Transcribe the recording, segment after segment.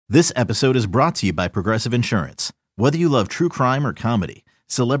This episode is brought to you by Progressive Insurance. Whether you love true crime or comedy,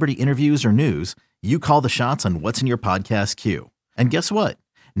 celebrity interviews or news, you call the shots on what's in your podcast queue. And guess what?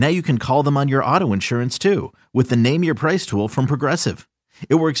 Now you can call them on your auto insurance too with the Name Your Price tool from Progressive.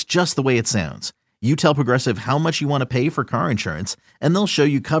 It works just the way it sounds. You tell Progressive how much you want to pay for car insurance, and they'll show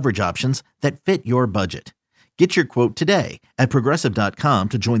you coverage options that fit your budget. Get your quote today at Progressive.com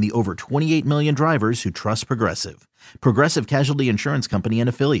to join the over 28 million drivers who trust Progressive. Progressive Casualty Insurance Company and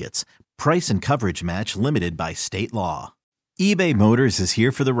Affiliates. Price and coverage match limited by state law. eBay Motors is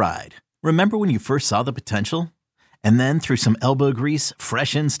here for the ride. Remember when you first saw the potential? And then through some elbow grease,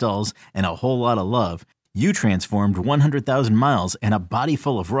 fresh installs, and a whole lot of love, you transformed 100,000 miles and a body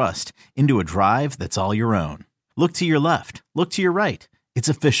full of rust into a drive that's all your own. Look to your left. Look to your right. It's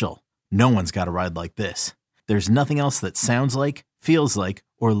official. No one's got a ride like this. There's nothing else that sounds like, feels like,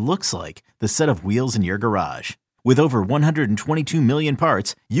 or looks like the set of wheels in your garage. With over 122 million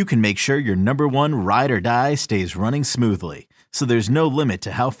parts, you can make sure your number one ride or die stays running smoothly, so there's no limit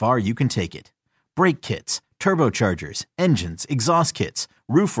to how far you can take it. Brake kits, turbochargers, engines, exhaust kits,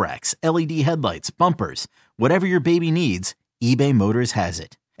 roof racks, LED headlights, bumpers, whatever your baby needs, eBay Motors has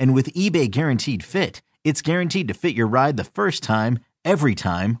it. And with eBay Guaranteed Fit, it's guaranteed to fit your ride the first time, every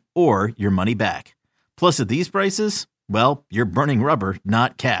time, or your money back. Plus, at these prices, well, you're burning rubber,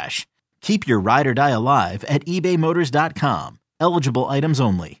 not cash. Keep your ride or die alive at ebaymotors.com. Eligible items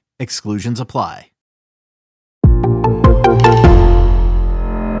only. Exclusions apply.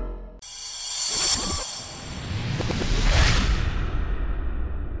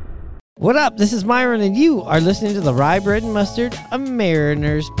 What up? This is Myron, and you are listening to the Rye Bread and Mustard, a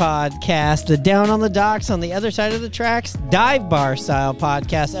Mariners podcast, the down on the docks, on the other side of the tracks, dive bar style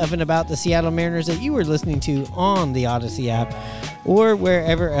podcast of and about the Seattle Mariners that you are listening to on the Odyssey app or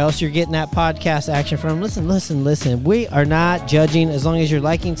wherever else you're getting that podcast action from. Listen. We are not judging as long as you're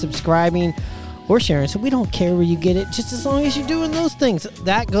liking, subscribing, or sharing. So we don't care where you get it, just as long as you're doing those things.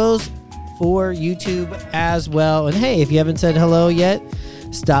 That goes for YouTube as well. And hey, if you haven't said hello yet,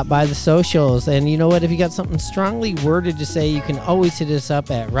 stop by the socials. And you know what? If you got something strongly worded to say, you can always hit us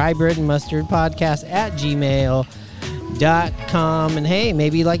up at ryebreadandmustardpodcast@gmail.com. And hey,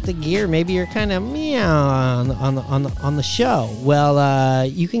 maybe you like the gear. Maybe you're kind of meow on the show. Well,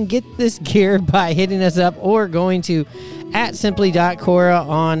 you can get this gear by hitting us up or going to @simply.cora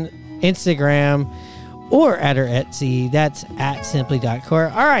on Instagram or at our Etsy. That's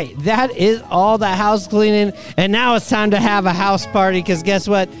 @simply.cora. All right, that is all the house cleaning, and now it's time to have a house party, because guess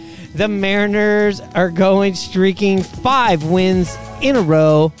what? The Mariners are streaking 5 wins in a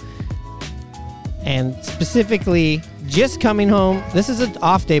row, and specifically just coming home. This is an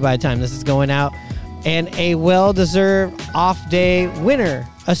off day by the time this is going out, and a well-deserved off-day winner,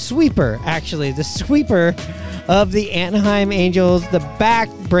 a sweeper, actually, the sweeper of the Anaheim Angels, the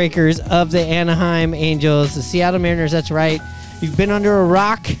backbreakers of the Anaheim Angels, the Seattle Mariners. That's right. You've been under a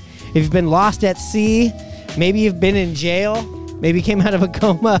rock. If you've been lost at sea, maybe you've been in jail, maybe came out of a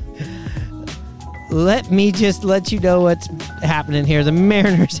coma. Let me just let you know what's happening here. The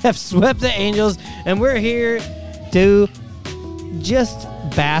Mariners have swept the Angels, and we're here to just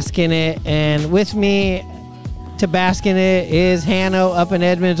bask in it. And with me to bask in it is Hanno up in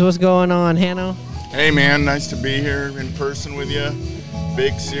Edmonds. What's going on, Hanno? Hey man, nice to be here in person with you.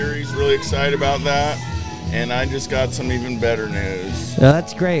 Big series, really excited about that. And I just got some even better news. Well,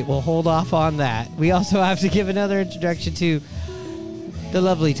 that's great. We'll hold off on that. We also have to give another introduction to the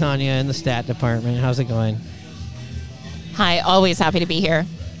lovely Tanya in the stat department. How's it going? Hi, always happy to be here.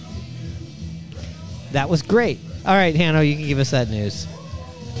 That was great. All right, Hanno, you can give us that news.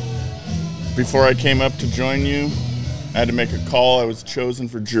 Before I came up to join you, I had to make a call. I was chosen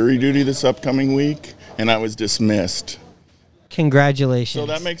for jury duty this upcoming week, and I was dismissed. Congratulations. So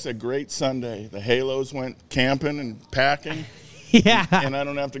that makes a great Sunday. The Halos went camping and packing. Yeah. And I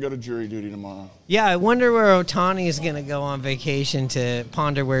don't have to go to jury duty tomorrow. Yeah, I wonder where Ohtani is going to go on vacation to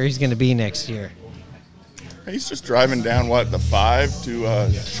ponder where he's going to be next year. He's just driving down, the 5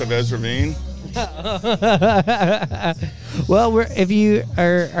 to Chavez Ravine? Well, if you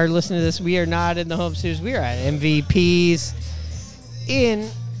are listening to this, we are not in the home series. We are at MVPs in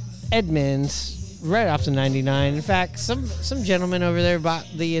Edmonds, right off the 99. In fact, some gentleman over there bought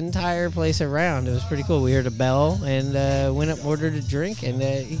the entire place around. It was pretty cool. We heard a bell and went up, ordered a drink, and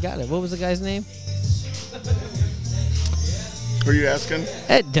he got it. What was the guy's name? Who are you asking?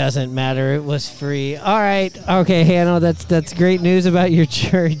 It doesn't matter. It was free. All right. Okay, Hanno, that's great news about your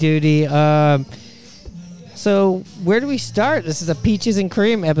jury duty. So where do we start? This is a peaches and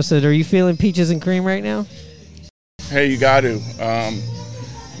cream episode. Are you feeling peaches and cream right now? Hey, you got to.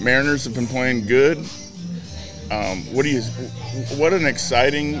 Mariners have been playing good. What an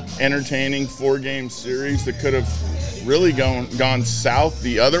exciting, entertaining 4-game series that could have really gone south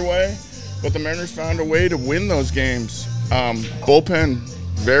the other way, but the Mariners found a way to win those games. Bullpen,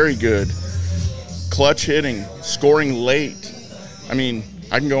 very good. Clutch hitting, scoring late. I mean,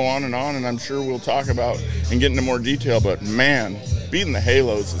 I can go on, and I'm sure we'll talk about and get into more detail, but man, beating the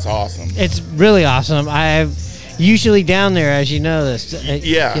Halos is awesome. It's really awesome. I'm usually down there, as you know this.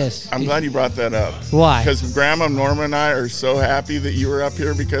 Yeah, yes. I'm glad you brought that up. Why? Because Grandma Norma and I are so happy that you were up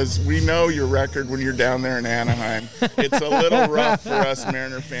here, because we know your record when you're down there in Anaheim. It's a little rough for us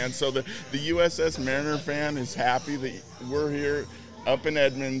Mariner fans. So the USS Mariner fan is happy that we're here up in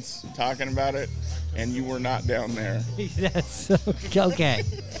Edmonds talking about it, and you were not down there. That's okay.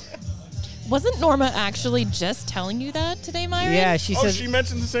 Wasn't Norma actually just telling you that today, Myron? Yeah, she said. She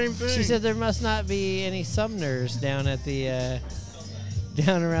mentioned the same thing. She said there must not be any Sumners down at the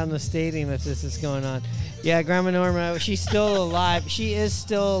down around the stadium if this is going on. Yeah, Grandma Norma, she's still alive. She is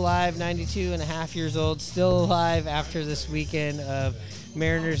still alive, 92 and a half years old, still alive after this weekend of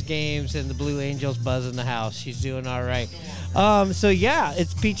Mariners games and the Blue Angels buzz in the house. She's doing all right. So yeah,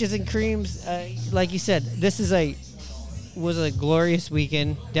 it's peaches and creams. Like you said, this was a glorious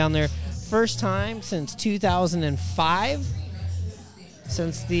weekend down there. First time since 2005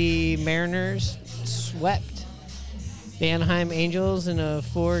 since the Mariners swept the Anaheim Angels in a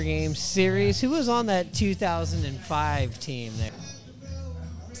 4-game series. Who was on that 2005 team there?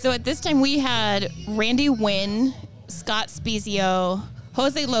 So at this time we had Randy Wynn, Scott Spezio,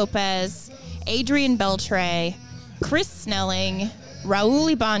 Jose Lopez, Adrian Beltre, Chris Snelling,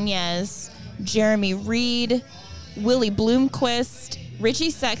 Raul Ibanez, Jeremy Reed, Willie Bloomquist, Richie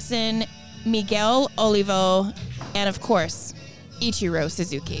Sexton, Miguel Olivo, and of course, Ichiro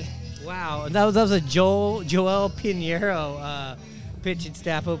Suzuki. Wow, that was a Joel Pinheiro pitching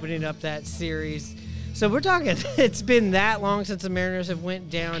staff opening up that series. So we're talking, it's been that long since the Mariners have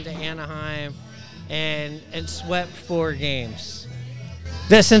went down to Anaheim and swept 4 games.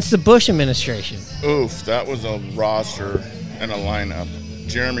 That since the Bush administration. Oof, that was a roster and a lineup.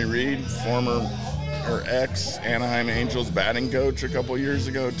 Jeremy Reed, former or ex-Anaheim Angels batting coach a couple years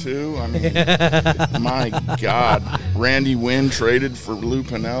ago, too. I mean, my God. Randy Wynn traded for Lou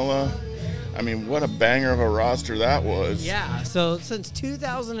Piniella. I mean, what a banger of a roster that was. Yeah, so since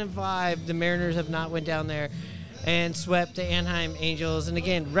 2005, the Mariners have not went down there and swept the Anaheim Angels. And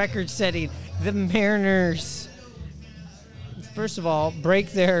again, record-setting, the Mariners, first of all,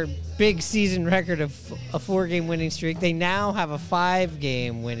 break their big season record of a 4-game winning streak. They now have a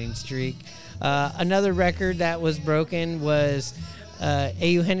 5-game winning streak. Another record that was broken was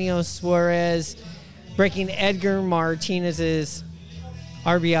Eugenio Suarez breaking Edgar Martinez's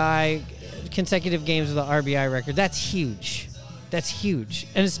RBI, consecutive games with the RBI record. That's huge. That's huge.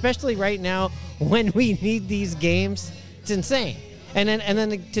 And especially right now when we need these games, it's insane. And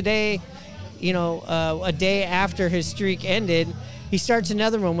then today, a day after his streak ended, he starts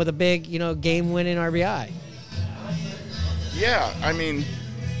another one with a big, game-winning RBI. Yeah, I mean,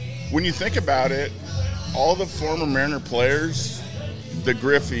 when you think about it, all the former Mariner players, the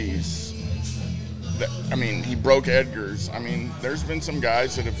Griffeys, he broke Edgar's. I mean, there's been some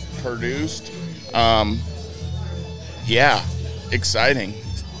guys that have produced. Exciting.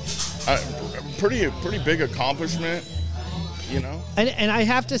 Pretty big accomplishment, And I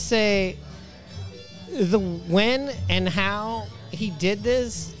have to say, the when and how he did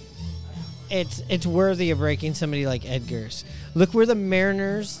this, it's worthy of breaking somebody like Edgar's. Look where the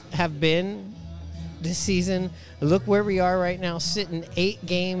Mariners have been this season. Look where we are right now, sitting 8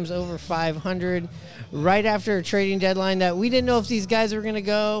 games over 500, right after a trading deadline that we didn't know if these guys were going to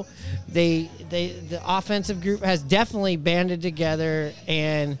go. The offensive group has definitely banded together,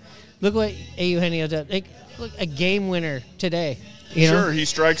 and look what Eugenio did. Look, a game winner today. Sure, he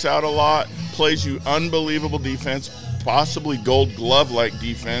strikes out a lot, plays you unbelievable defense, possibly Gold Glove-like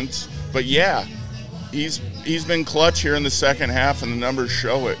defense. But yeah, he's been clutch here in the second half, and the numbers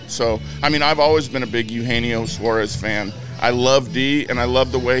show it. So, I've always been a big Eugenio Suarez fan. I love D, and I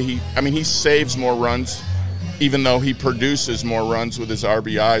love the way he saves more runs, even though he produces more runs with his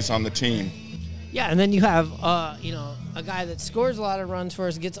RBIs on the team. Yeah, and then you have, a guy that scores a lot of runs for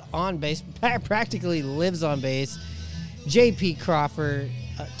us, gets on base, practically lives on base. J.P. Crawford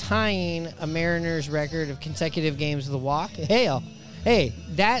tying a Mariners record of consecutive games with a walk. Hey,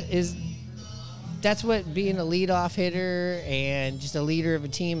 that's what being a leadoff hitter and just a leader of a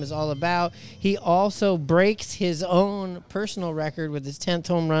team is all about. He also breaks his own personal record with his 10th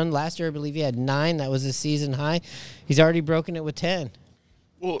home run. Last year, I believe he had 9. That was his season high. He's already broken it with 10.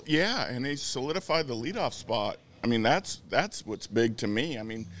 Well, yeah, and he solidified the leadoff spot. That's what's big to me.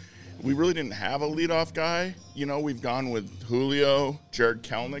 we really didn't have a leadoff guy. You know, we've gone with Julio, Jared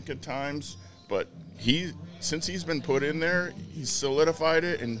Kelenic at times, but since he's been put in there, he's solidified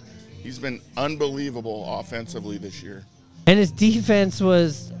it, and he's been unbelievable offensively this year. And his defense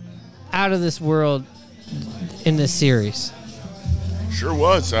was out of this world in this series. Sure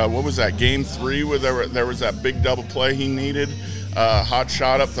was. What was that, Game 3, where there was that big double play he needed? Hot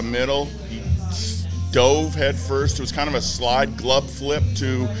shot up the middle. He dove head first. It was kind of a slide glove flip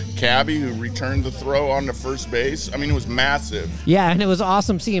to Cabby, who returned the throw onto first base. I mean, it was massive. Yeah, and it was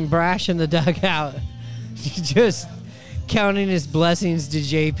awesome seeing Brash in the dugout just counting his blessings to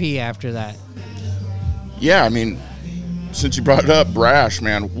JP after that. Yeah, I mean, since you brought it up, Brash,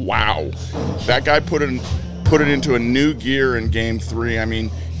 man, wow. That guy put it into a new gear in Game 3. I mean,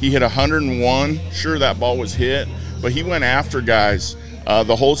 he hit 101. Sure, that ball was hit, but he went after guys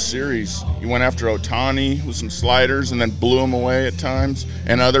the whole series. He went after Ohtani with some sliders and then blew him away at times,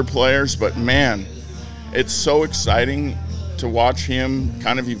 and other players. But, man, it's so exciting to watch him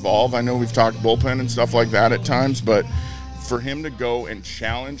kind of evolve. I know we've talked bullpen and stuff like that at times, but for him to go and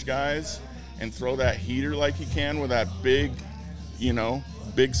challenge guys and throw that heater like he can with that big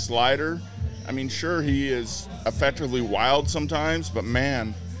slider. I mean, sure, he is effectively wild sometimes, but,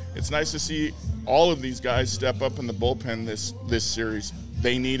 man, it's nice to see all of these guys step up in the bullpen this series.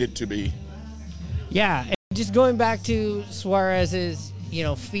 They needed to be. Yeah, and just going back to Suarez's,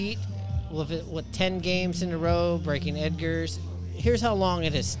 feat with 10 games in a row, breaking Edgar's. Here's how long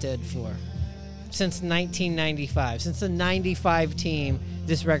it has stood for. Since 1995. Since the 95 team,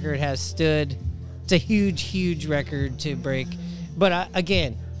 this record has stood. It's a huge, huge record to break. But,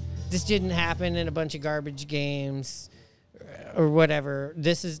 again, this didn't happen in a bunch of garbage games or whatever.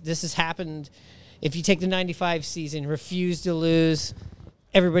 This has happened. If you take the 95 season, refused to lose,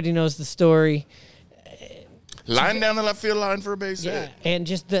 everybody knows the story. Line down the left field line for a base hit. And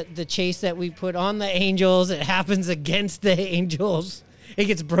just the chase that we put on the Angels, it happens against the Angels. It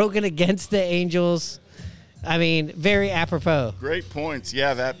gets broken against the Angels. I mean, very apropos. Great points.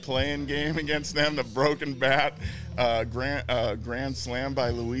 Yeah, that playing game against them, the broken bat, grand slam by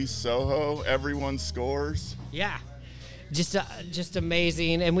Luis Sojo. Everyone scores. Yeah, just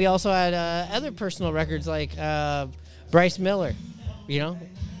amazing. And we also had other personal records like Bryce Miller,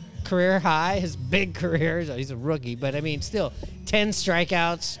 career high, his big career. He's a rookie, but I mean, still 10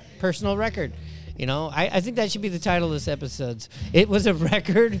 strikeouts, personal record. I think that should be the title of this episode. It was a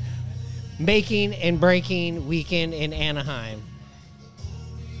record making and breaking weekend in Anaheim.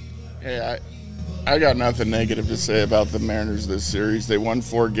 Hey, I got nothing negative to say about the Mariners this series. They won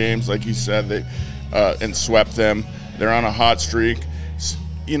 4 games, like you said, and swept them. They're on a hot streak.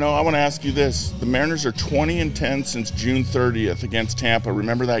 I want to ask you this. The Mariners are 20-10 since June 30th against Tampa.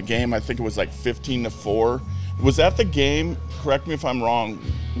 Remember that game? I think it was like 15-4. Was that the game, correct me if I'm wrong,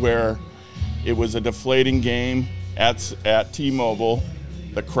 where it was a deflating game at T-Mobile?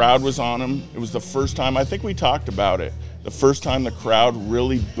 The crowd was on them. It was the first time, I think we talked about it, the first time the crowd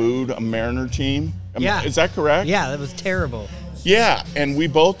really booed a Mariner team. Yeah. Is that correct? Yeah, that was terrible. Yeah, and we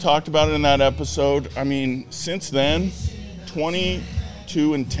both talked about it in that episode. I mean, since then,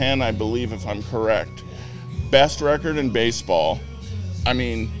 22-10, I believe, if I'm correct. Best record in baseball. I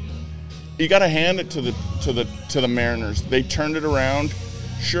mean, you got to hand it to the Mariners. They turned it around.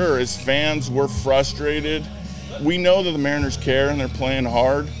 Sure, as fans, we're frustrated. We know that the Mariners care and they're playing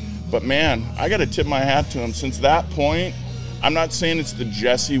hard, but man, I got to tip my hat to them. Since that point, I'm not saying it's the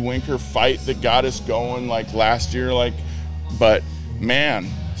Jesse Winker fight that got us going like last year, but man,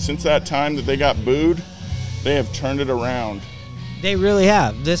 since that time that they got booed, they have turned it around. They really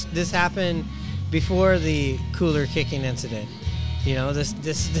have. This happened before the cooler kicking incident. This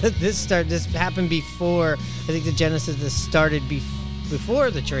happened before. I think the genesis of this started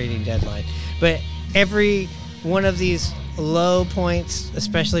before the trading deadline. But every one of these low points,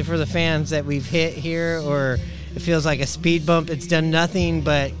 especially for the fans that we've hit here, or it feels like a speed bump, it's done nothing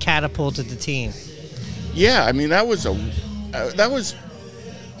but catapulted the team. Yeah, I mean that was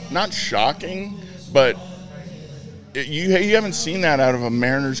not shocking, but you haven't seen that out of a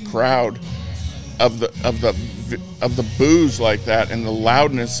Mariners crowd of the boos like that and the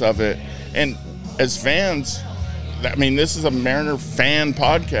loudness of it. And as fans, I mean, this is a Mariner fan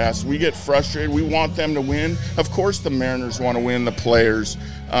podcast. We get frustrated. We want them to win. Of course the Mariners want to win, the players.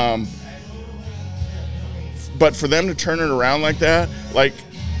 But for them to turn it around like that, like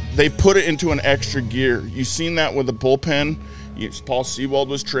they put it into an extra gear. You've seen that with the bullpen. Paul Sewald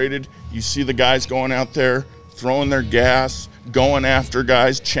was traded. You see the guys going out there, throwing their gas, going after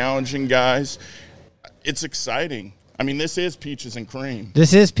guys, challenging guys. It's exciting. I mean, this is peaches and cream.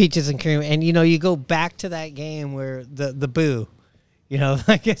 This is peaches and cream. And, you go back to that game where the boo,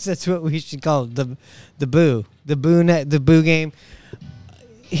 I guess that's what we should call it, the boo game.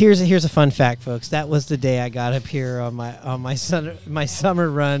 Here's a fun fact, folks. That was the day I got up here on my summer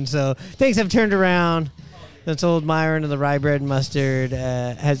run. So things have turned around. That's old Myron and the Rye Bread and Mustard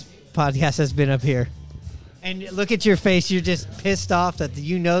podcast has been up here. And look at your face. You're just pissed off that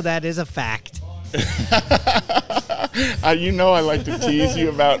that is a fact. I like to tease you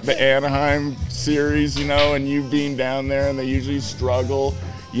about the Anaheim series, and you being down there, and they usually struggle.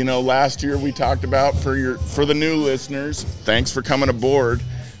 Last year we talked about for the new listeners, thanks for coming aboard,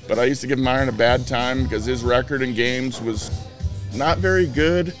 but I used to give Myron a bad time because his record in games was not very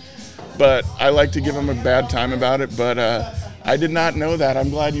good, but I like to give him a bad time about it, but I did not know that.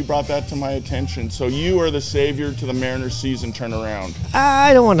 I'm glad you brought that to my attention. So you are the savior to the Mariners season turnaround.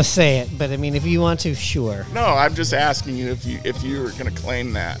 I don't want to say it, but I mean, if you want to, sure. No, I'm just asking you if you were going to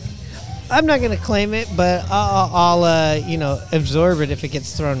claim that. I'm not going to claim it, but I'll absorb it if it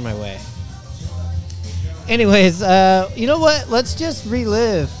gets thrown my way. Anyways, you know what? Let's just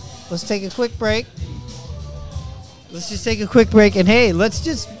relive. Let's take a quick break. And hey, let's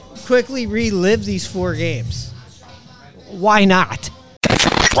just quickly relive these 4 games. Why not?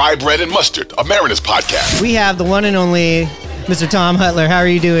 Rye Bread and Mustard, a Mariners podcast. We have the one and only Mr. Tom Hutler. How are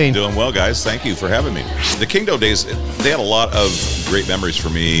you doing? Doing well, guys. Thank you for having me. The Kingdom days, they had a lot of great memories for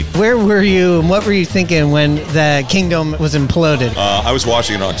me. Where were you and what were you thinking when the Kingdom was imploded? I was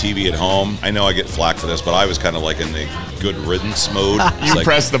watching it on TV at home. I know I get flack for this, but I was kind of like in the good riddance mode. You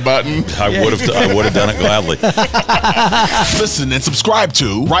pressed the button. I would have done it gladly. Listen and subscribe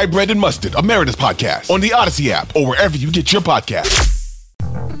to Rye Bread and Mustard, a Mariners podcast on the Odyssey app or wherever you get your podcasts.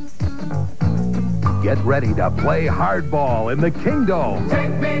 Get ready to play hardball in the Kingdom.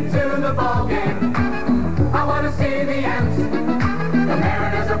 Take me to the ball game. I want to see the M's. The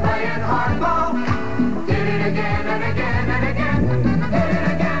Mariners are playing hardball. Did it again and again and again. Did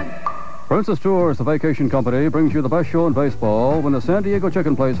it again. Princess Tours, the vacation company, brings you the best show in baseball when the San Diego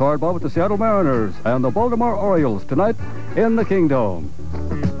Chicken plays hardball with the Seattle Mariners and the Baltimore Orioles tonight in the Kingdom.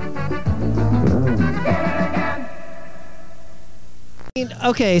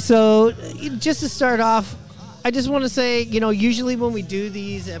 Okay, so just to start off, I just want to say, usually when we do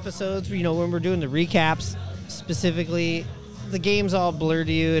these episodes, when we're doing the recaps specifically, the games all blur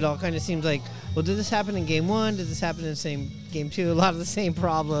to you. It all kind of seems like, well, did this happen in game 1? Did this happen in the same game 2? A lot of the same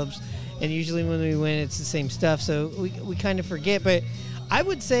problems. And usually when we win, it's the same stuff. So we kind of forget. But I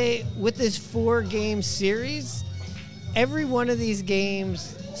would say with this 4-game series, every one of these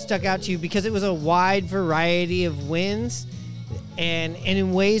games stuck out to you because it was a wide variety of wins. And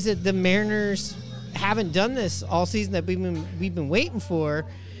in ways that the Mariners haven't done this all season that we've been waiting for,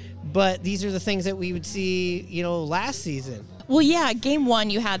 but these are the things that we would see, last season. Well, yeah, game 1,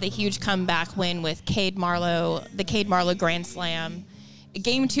 you had the huge comeback win with the Cade Marlowe Grand Slam.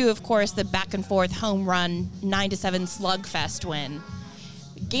 Game 2, of course, the back and forth home run 9-7 slugfest win.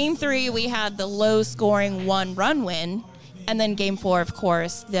 Game 3, we had the low scoring 1-run win. And then game 4, of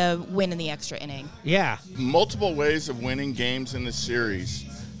course, the win in the extra inning. Yeah. Multiple ways of winning games in this series.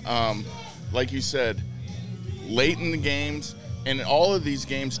 Like you said, late in the games, and all of these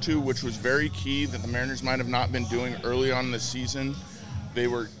games, too, which was very key that the Mariners might have not been doing early on in the season. They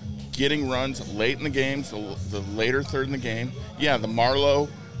were getting runs late in the games, the later third in the game. Yeah, the Marlowe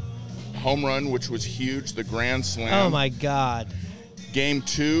home run, which was huge, the grand slam. Oh, my God. Game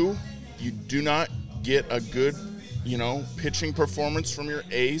 2, you do not get a good pitching performance from your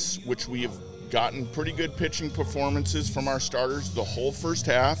ace, which we have gotten pretty good pitching performances from our starters the whole first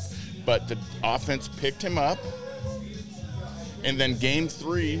half, but the offense picked him up. And then game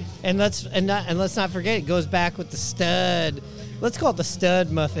 3, and let's not forget, it goes back with the stud. Let's call it the stud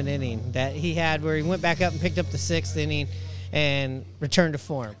muffin inning that he had, where he went back up and picked up the 6th inning and returned to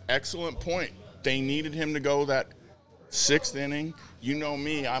form. Excellent point. They needed him to go that 6th inning. You know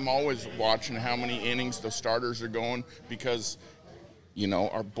me, I'm always watching how many innings the starters are going because,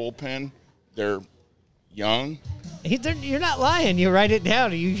 our bullpen, they're young. You're not lying. You write it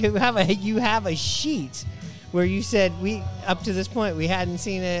down. You have a sheet where you said up to this point we hadn't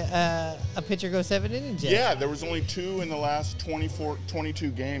seen a pitcher go 7 innings yet. Yeah, there was only 2 in the last 22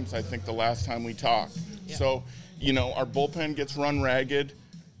 games, I think, the last time we talked. Yeah. So, our bullpen gets run ragged.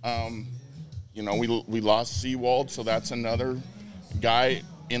 We lost Sewald, so that's another guy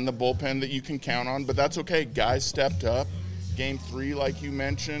in the bullpen that you can count on, but that's okay. Guys stepped up. Game 3, like you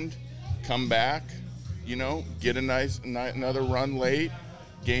mentioned, come back, get another run late.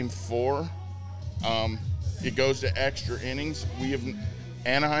 Game 4, it goes to extra innings.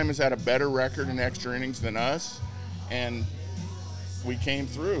 Anaheim has had a better record in extra innings than us, and we came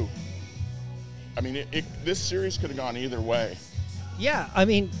through. I mean, this series could have gone either way. Yeah, I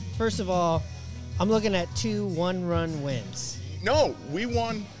mean, first of all, I'm looking at 2 1-run wins. No, we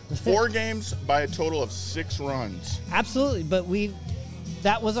won 4 games by a total of 6 runs. Absolutely, but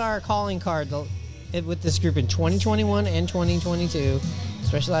that was our calling card with this group in 2021 and 2022,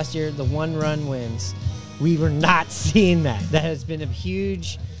 especially last year, the 1-run wins. We were not seeing that. That has been a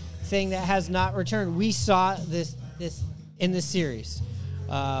huge thing that has not returned. We saw this in this series.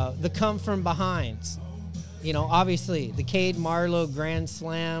 The come from behinds. You know, obviously, the Cade Marlowe Grand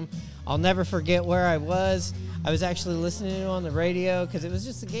Slam. I'll never forget where I was. I was actually listening to it on the radio because it was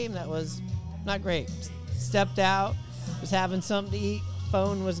just a game that was not great. Stepped out, was having something to eat.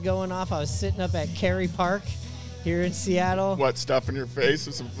 Phone was going off. I was sitting up at Cary Park here in Seattle. What, stuffing your face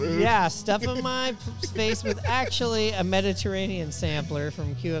with some food? Yeah, stuffing my face with actually a Mediterranean sampler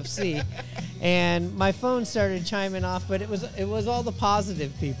from QFC. And my phone started chiming off, but it was all the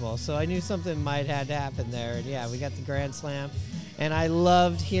positive people. So I knew something might have to happen there. And yeah, we got the Grand Slam. And I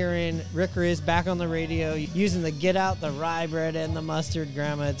loved hearing Rick Riz back on the radio using the get out the rye bread and the mustard,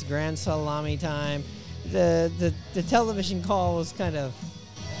 Grandma. It's grand salami time. The television call was kind of.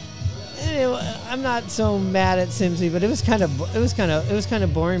 I'm not so mad at Simsy, but it was kind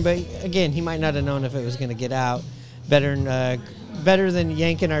of boring. But again, he might not have known if it was going to get out better than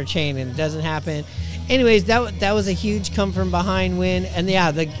yanking our chain, and it doesn't happen. Anyways, that was a huge come from behind win, and yeah,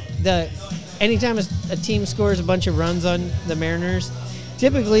 the anytime a team scores a bunch of runs on the Mariners,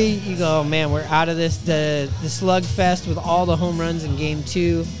 typically you go, oh man, we're out of this. The slugfest with all the home runs in Game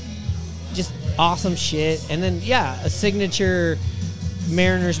 2, just awesome shit. And then yeah, a signature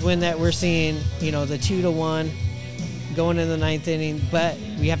Mariners win that we're seeing, you know, the 2-1 going in the 9th inning, but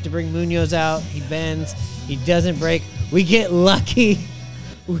we have to bring Munoz out. He bends, he doesn't break. We get lucky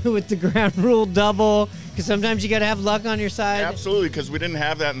with the ground rule double, because sometimes you got to have luck on your side. Absolutely, because we didn't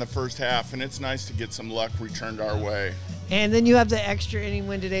have that in the first half, and it's nice to get some luck returned our way. And then you have the extra inning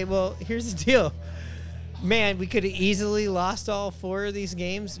win today. Well, here's the deal. Man, we could have easily lost all 4 of these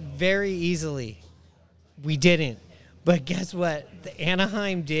games very easily. We didn't. But guess what? The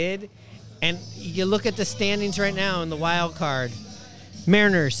Anaheim did. And you look at the standings right now in the wild card.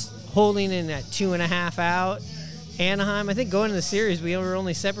 Mariners holding in at 2.5 out. Anaheim, I think going into the series, we were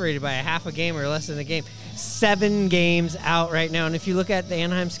only separated by a half a game or less than a game. 7 games out right now. And if you look at the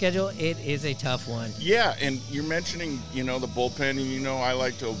Anaheim schedule, it is a tough one. Yeah, and you're mentioning, you know, the bullpen, and you know I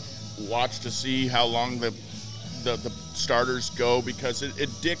like to watch to see how long the starters go, because it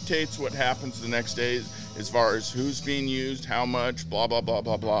dictates what happens the next day as far as who's being used, how much, blah, blah, blah,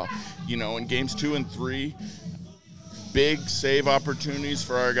 blah, blah. You know, in games 2 and 3, big save opportunities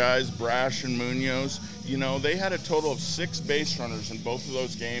for our guys, Brash and Munoz. You know, they had a total of 6 base runners in both of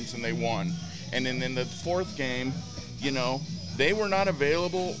those games, and they won. And then in the 4th game, you know, they were not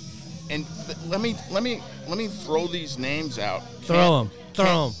available. And let me throw these names out. Throw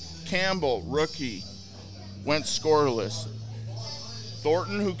them. Campbell, rookie, went scoreless.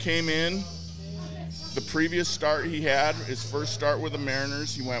 Thornton, who came in, the previous start he had, his first start with the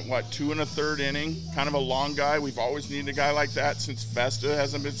Mariners, he went, 2 1/3 inning, kind of a long guy. We've always needed a guy like that since Festa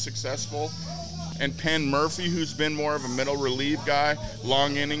hasn't been successful. And Penn Murphy, who's been more of a middle relief guy,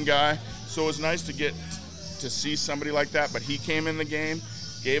 long inning guy. So it was nice to get to see somebody like that, but he came in the game,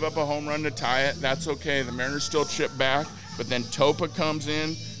 gave up a home run to tie it. That's okay. The Mariners still chip back, but then Topa comes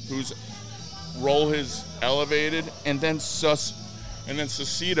in, whose role is elevated, and then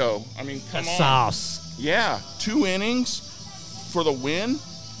Cecito. I mean, come on. Sauce. Yeah, 2 innings for the win.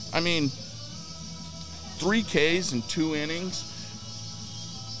 I mean, 3 Ks in 2 innings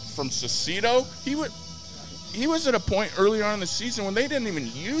from Cecito. He was at a point earlier on in the season when they didn't even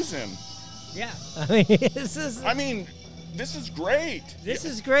use him. Yeah, I mean, this is great. This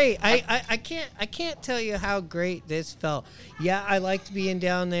is great. I can't tell you how great this felt. Yeah, I liked being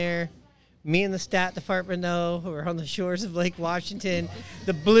down there. Me and the stat department, though, we're on the shores of Lake Washington.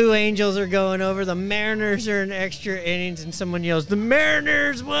 The Blue Angels are going over. The Mariners are in extra innings, and someone yells, "The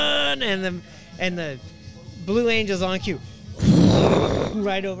Mariners won!" And the Blue Angels on cue,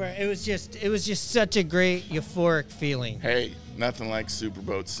 right over. It was just such a great euphoric feeling. Hey, nothing like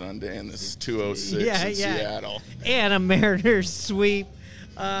Superboat Sunday and this 206 in Seattle. And a Mariners sweep.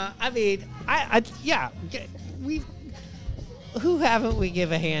 Who haven't we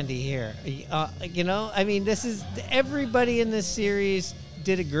give a handy here? You know, I mean, everybody in this series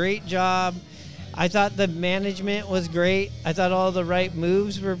did a great job. I thought the management was great. I thought all the right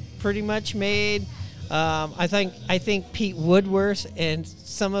moves were pretty much made. I think Pete Woodworth and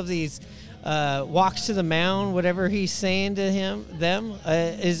some of these walks to the mound, whatever he's saying to them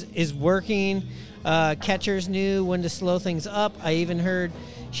is working. Catchers knew when to slow things up. I even heard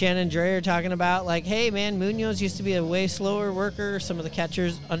Shannon Dreyer talking about, like, hey, man, Munoz used to be a way slower worker. Some of the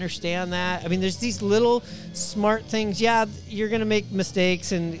catchers understand that. I mean, there's these little smart things. Yeah, you're going to make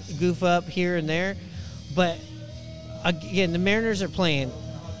mistakes and goof up here and there. But, again, the Mariners are playing.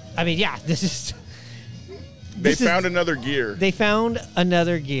 I mean, yeah, this is... They found another gear. They found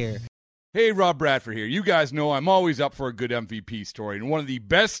another gear. Hey, Rob Bradford here. You guys know I'm always up for a good MVP story, and one of the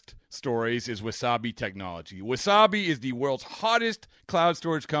best stories is Wasabi Technology. Wasabi is the world's hottest cloud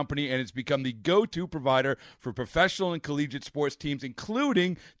storage company, and it's become the go-to provider for professional and collegiate sports teams,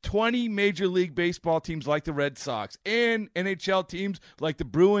 including 20 Major League Baseball teams like the Red Sox and NHL teams like the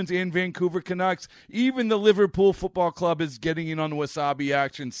Bruins and Vancouver Canucks. Even the Liverpool Football Club is getting in on the Wasabi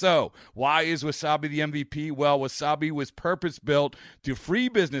action. So, why is Wasabi the MVP? Well, Wasabi was purpose-built to free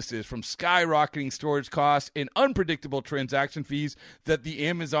businesses from skyrocketing storage costs and unpredictable transaction fees that the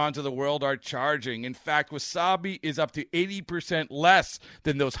Amazons of the world are charging. In fact, Wasabi is up to 80% less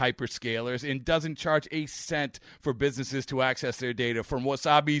than those hyperscalers and doesn't charge a cent for businesses to access their data. From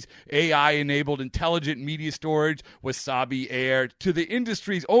Wasabi's AI-enabled intelligent media storage, Wasabi Air, to the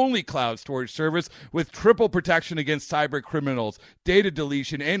industry's only cloud storage service with triple protection against cyber criminals, data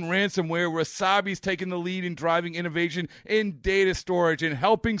deletion, and ransomware, Wasabi's taken the lead in driving innovation in data storage and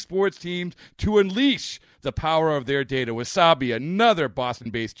helping sports teams to unleash the power of their data. Wasabi, another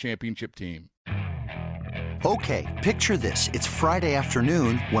Boston-based championship team. Okay, picture this. It's Friday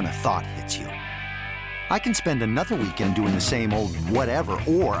afternoon when a thought hits you. I can spend another weekend doing the same old whatever,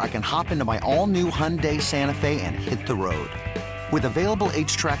 or I can hop into my all-new Hyundai Santa Fe and hit the road. With available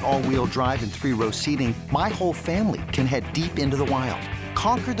H-Track all-wheel drive and 3-row seating, my whole family can head deep into the wild.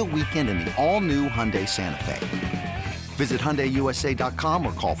 Conquer the weekend in the all-new Hyundai Santa Fe. Visit HyundaiUSA.com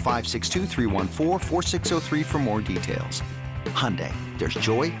or call 562-314-4603 for more details. Hyundai, there's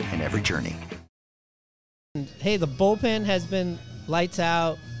joy in every journey. Hey, the bullpen has been lights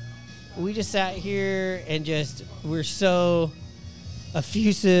out. We just sat here and we're so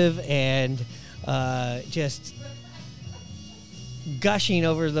effusive and just gushing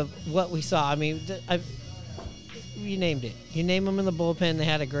over what we saw. I mean, you named it. You name them in the bullpen. They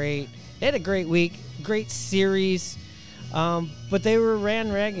had a great week, great series. But they were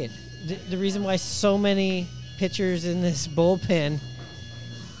ran ragged. The reason why so many pitchers in this bullpen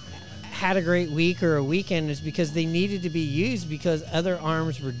had a great week or a weekend is because they needed to be used because other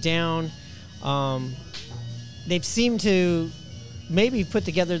arms were down. They've seemed to maybe put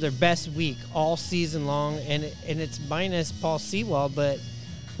together their best week all season long, and it's minus Paul Sewald. But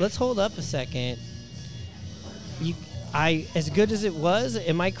let's hold up a second. As good as it was,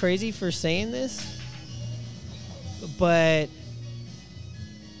 am I crazy for saying this? But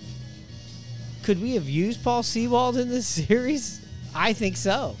could we have used Paul Sewald in this series? I think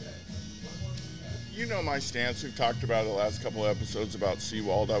so. You know my stance. We've talked about it the last couple of episodes about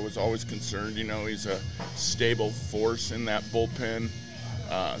Sewald. I was always concerned. He's a stable force in that bullpen.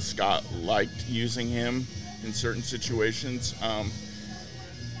 Scott liked using him in certain situations.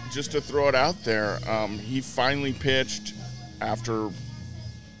 Just to throw it out there, he finally pitched after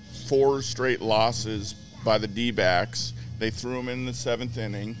 4 straight losses by the D-backs. They threw him in the 7th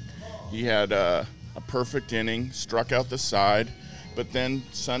inning. He had a perfect inning, struck out the side, but then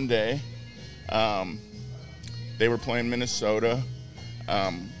Sunday they were playing Minnesota.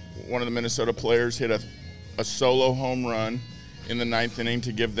 One of the Minnesota players hit a solo home run in the 9th inning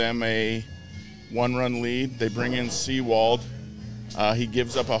to give them a 1-run lead. They bring in Sewald. He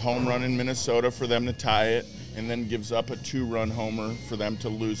gives up a home run in Minnesota for them to tie it, and then gives up a 2-run homer for them to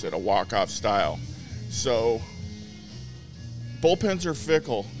lose it, a walk-off style. So bullpens are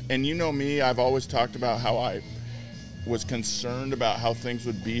fickle, and you know me, I've always talked about how I was concerned about how things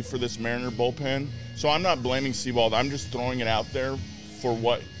would be for this Mariner bullpen. So I'm not blaming Sewald. I'm just throwing it out there for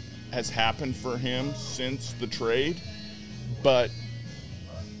what has happened for him since the trade. But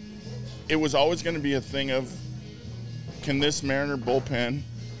it was always going to be a thing of, can this Mariner bullpen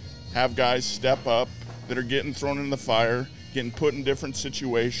have guys step up that are getting thrown in the fire, getting put in different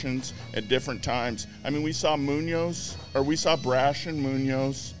situations at different times. I mean, we saw Brash and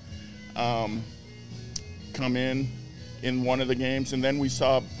Munoz come in one of the games, and then we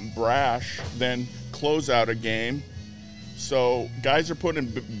saw Brash then close out a game. So guys are put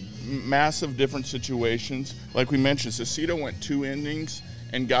in massive different situations. Like we mentioned, Cecito went 2 innings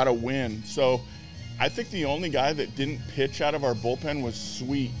and got a win. So I think the only guy that didn't pitch out of our bullpen was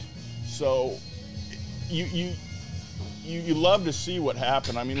Sweet. So you love to see what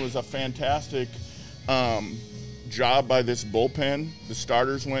happened. I mean, it was a fantastic job by this bullpen. The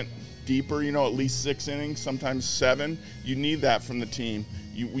starters went deeper, at least 6 innings, sometimes 7. You need that from the team.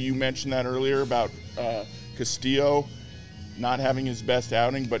 You mentioned that earlier about Castillo. not having his best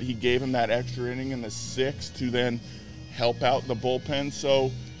outing, but he gave him that extra inning in the 6th to then help out the bullpen.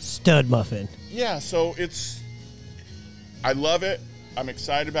 So stud muffin. Yeah, so I love it. I'm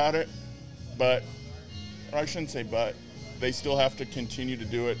excited about it, but I shouldn't say but. They still have to continue to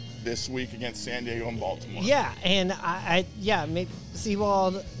do it this week against San Diego and Baltimore. Yeah, and maybe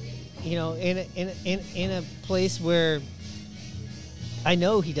Sewald, in a place where I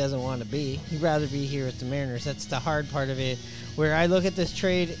know he doesn't want to be. He'd rather be here with the Mariners. That's the hard part of it, where I look at this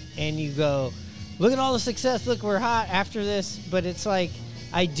trade and you go, look at all the success. Look, we're hot after this. But it's like,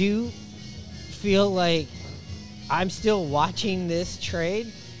 I do feel like I'm still watching this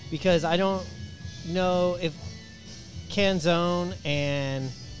trade because I don't know if Canzone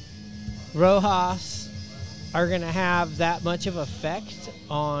and Rojas are going to have that much of effect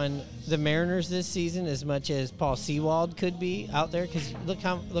on the Mariners this season as much as Paul Sewald could be out there. Because look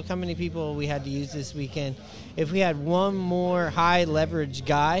how many people we had to use this weekend. If we had one more high leverage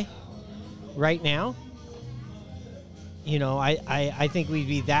guy right now, I think we'd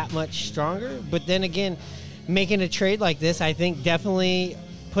be that much stronger. But then again, making a trade like this, I think definitely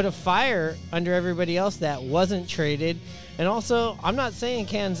put a fire under everybody else that wasn't traded. And also, I'm not saying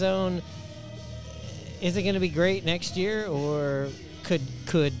Canzone isn't going to be great next year or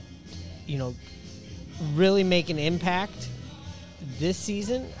could really make an impact this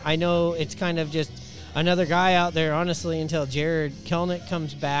season. I know it's kind of just another guy out there, honestly, until Jared Kelnick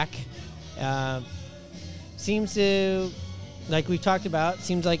comes back. Seems to, like we've talked about,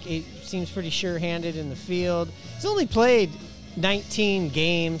 seems pretty sure-handed in the field. He's only played 19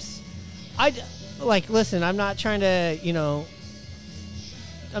 games. Listen, I'm not trying to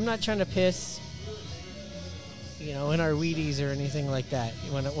piss, in our Wheaties or anything like that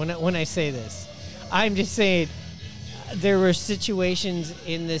when I say this. I'm just saying there were situations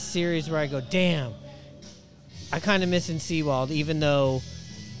in this series where I go, damn, I kind of missing Sewald, even though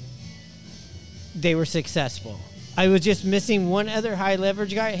they were successful. I was just missing one other high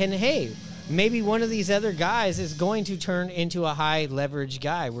leverage guy, and hey, maybe one of these other guys is going to turn into a high leverage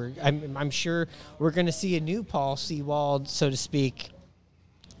guy. I'm sure we're going to see a new Paul Sewald, so to speak,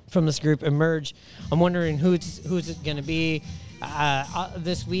 from this group emerge. I'm wondering who's it going to be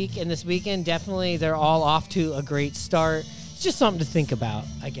this week and this weekend. Definitely, they're all off to a great start. It's just something to think about,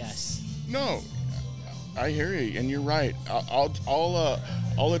 I guess. No, I hear you, and you're right.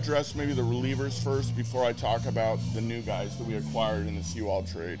 I'll address maybe the relievers first before I talk about the new guys that we acquired in the Sewald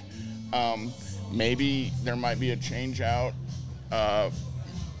trade. Maybe there might be a change out.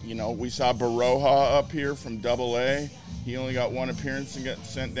 We saw Baroja up here from Double-A. He only got one appearance and got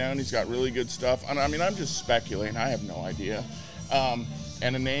sent down. He's got really good stuff. And I'm just speculating. I have no idea.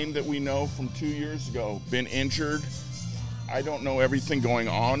 And a name that we know from 2 years ago, been injured. I don't know everything going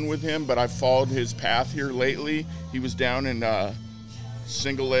on with him, but I've followed his path here lately. He was down in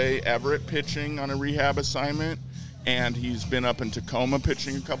Single-A Everett pitching on a rehab assignment. And he's been up in Tacoma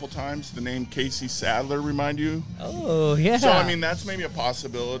pitching a couple times. The name Casey Sadler remind you? Oh, yeah. So, that's maybe a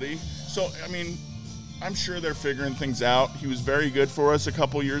possibility. So, I'm sure they're figuring things out. He was very good for us a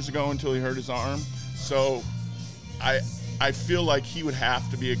couple years ago until he hurt his arm. So, I feel like he would have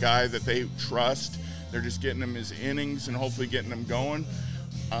to be a guy that they trust. They're just getting him his innings and hopefully getting him going.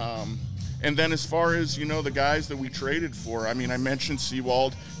 And then as far as, the guys that we traded for, I mentioned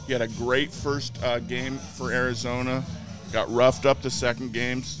Sewald. He had a great first game for Arizona. Got roughed up the second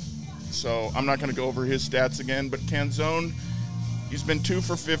game. So I'm not going to go over his stats again. But Canzone, he's been 2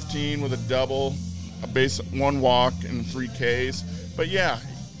 for 15 with a double, a base, 1 walk, and 3 Ks. But, yeah,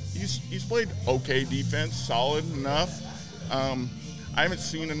 he's played okay defense, solid enough. I haven't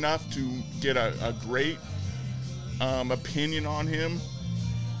seen enough to get a great opinion on him.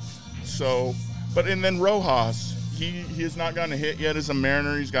 So, and then Rojas, he has not gotten a hit yet as a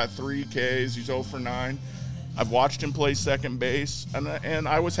Mariner. He's got 3 Ks. He's 0 for 9. I've watched him play second base, and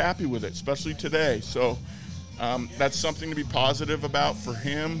I was happy with it, especially today. So that's something to be positive about for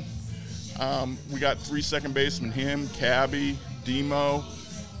him. We got 3 second basemen, him, Cabby, Demo.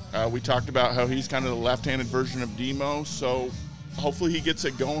 We talked about how he's kind of the left-handed version of Demo, so hopefully he gets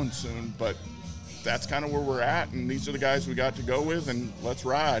it going soon. But that's kind of where we're at, and these are the guys we got to go with, and let's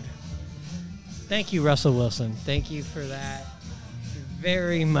ride. Thank you, Russell Wilson. Thank you for that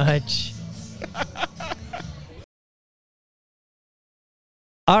very much.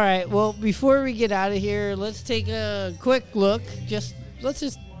 All right. Well, before we get out of here, let's take a quick look.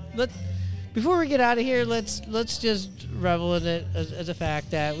 Before we get out of here, let's just revel in it as a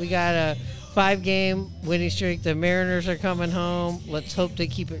fact that we got a 5-game winning streak. The Mariners are coming home. Let's hope they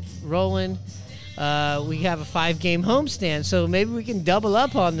keep it rolling. We have a 5-game homestand, so maybe we can double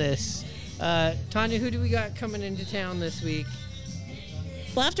up on this. Tanya, who do we got coming into town this week?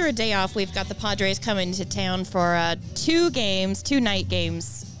 Well, after a day off, we've got the Padres coming to town for 2 night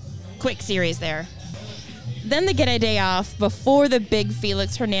games, quick series there. Then they get a day off before the big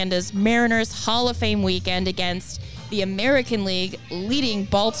Felix Hernandez Mariners Hall of Fame weekend against the American League leading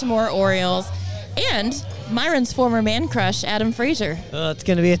Baltimore Orioles and Myron's former man crush, Adam Frazier. It's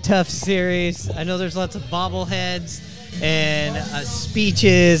going to be a tough series. I know there's lots of bobbleheads and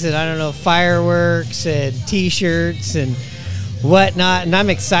speeches and, I don't know, fireworks and T-shirts and whatnot. And I'm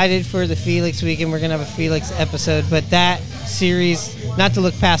excited for the Felix weekend. We're going to have a Felix episode. But that series, not to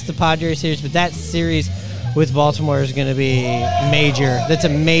look past the Padres series, but that series with Baltimore is going to be major. That's a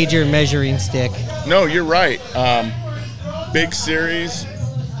major measuring stick. No, you're right. Big series,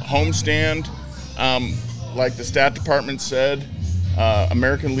 homestand. Like the stat department said,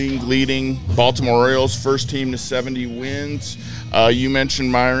 American League leading Baltimore Orioles, first team to 70 wins. You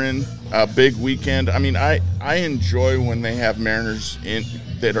mentioned Myron, big weekend. I mean, I enjoy when they have Mariners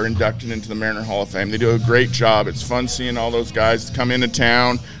that are inducted into the Mariner Hall of Fame. They do a great job. It's fun seeing all those guys come into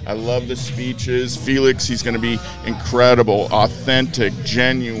town. I love the speeches. Felix, he's going to be incredible, authentic,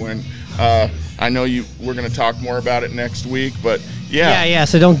 genuine. I know we're going to talk more about it next week, but yeah.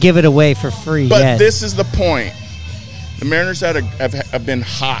 So don't give it away for free. But this is the point. The Mariners have been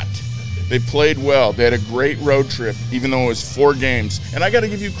hot. They played well. They had a great road trip, even though it was 4 games. And I got to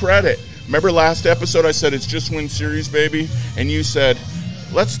give you credit. Remember last episode I said it's just win series, baby? And you said,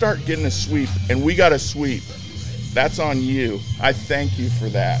 let's start getting a sweep. And we got a sweep. That's on you. I thank you for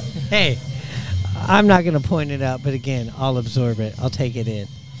that. Hey, I'm not going to point it out, but again, I'll absorb it. I'll take it in.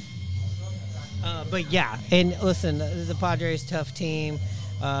 But yeah, and listen, the Padres tough team.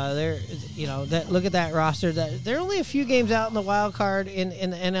 They're, look at that roster. They're only a few games out in the wild card in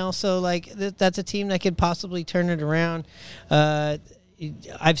the NL, so like that's a team that could possibly turn it around. I've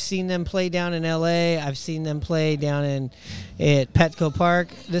seen them play down in LA. I've seen them play down at Petco Park.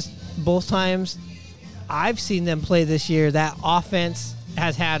 Both times I've seen them play this year. That offense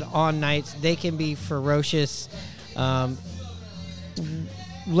has had on nights. They can be ferocious. We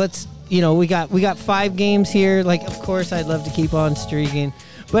got 5 games here. Like, of course, I'd love to keep on streaking,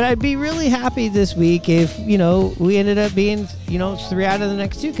 but I'd be really happy this week if we ended up being 3 out of the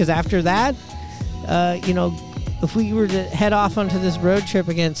next 2. Because after that, if we were to head off onto this road trip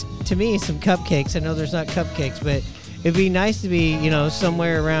against, to me, some cupcakes. I know there's not cupcakes, but it'd be nice to be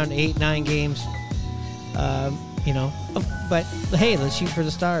somewhere around 8-9 games. But hey, let's shoot for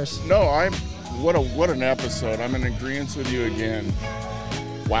the stars. No, what an episode. I'm in agreement with you again.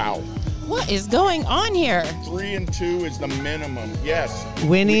 Wow. What is going on here? 3-2 is the minimum. Yes.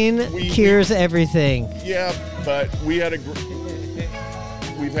 Winning cures everything. Yeah, but we've had a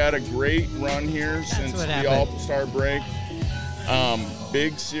great run here since the All-Star break.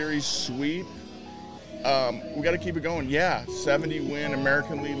 Big series sweep. We got to keep it going. Yeah, 70-win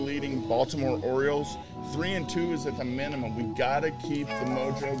American League leading Baltimore Orioles. 3-2 is at the minimum. We got to keep the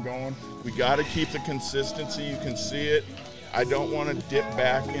mojo going. We got to keep the consistency. You can see it. I don't want to dip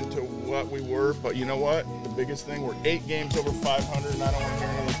back into what we were, but you know what? The biggest thing, we're 8 games over 500, and I don't want to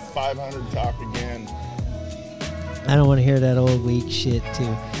hear any 500 talk again. I don't want to hear that old weak shit,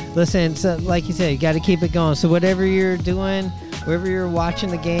 too. Listen, so like you said, you got to keep it going. So whatever you're doing, wherever you're watching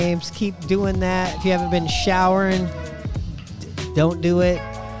the games, keep doing that. If you haven't been showering, don't do it.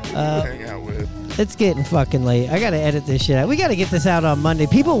 Hang out with. It's getting fucking late. I got to edit this shit out. We got to get this out on Monday.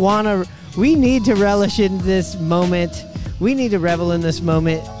 We need to relish in this moment. We need to revel in this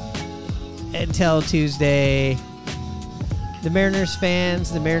moment until Tuesday. The Mariners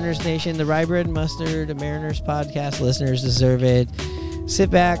fans, the Mariners Nation, the Rye Bread and Mustard, the Mariners podcast listeners deserve it. Sit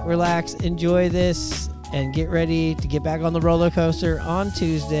back, relax, enjoy this, and get ready to get back on the roller coaster on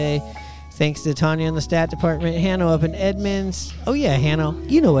Tuesday. Thanks to Tanya in the stat department, Hanno up in Edmonds. Oh yeah, Hanno,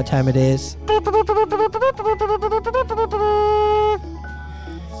 you know what time it is.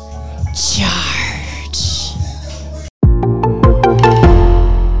 Charge.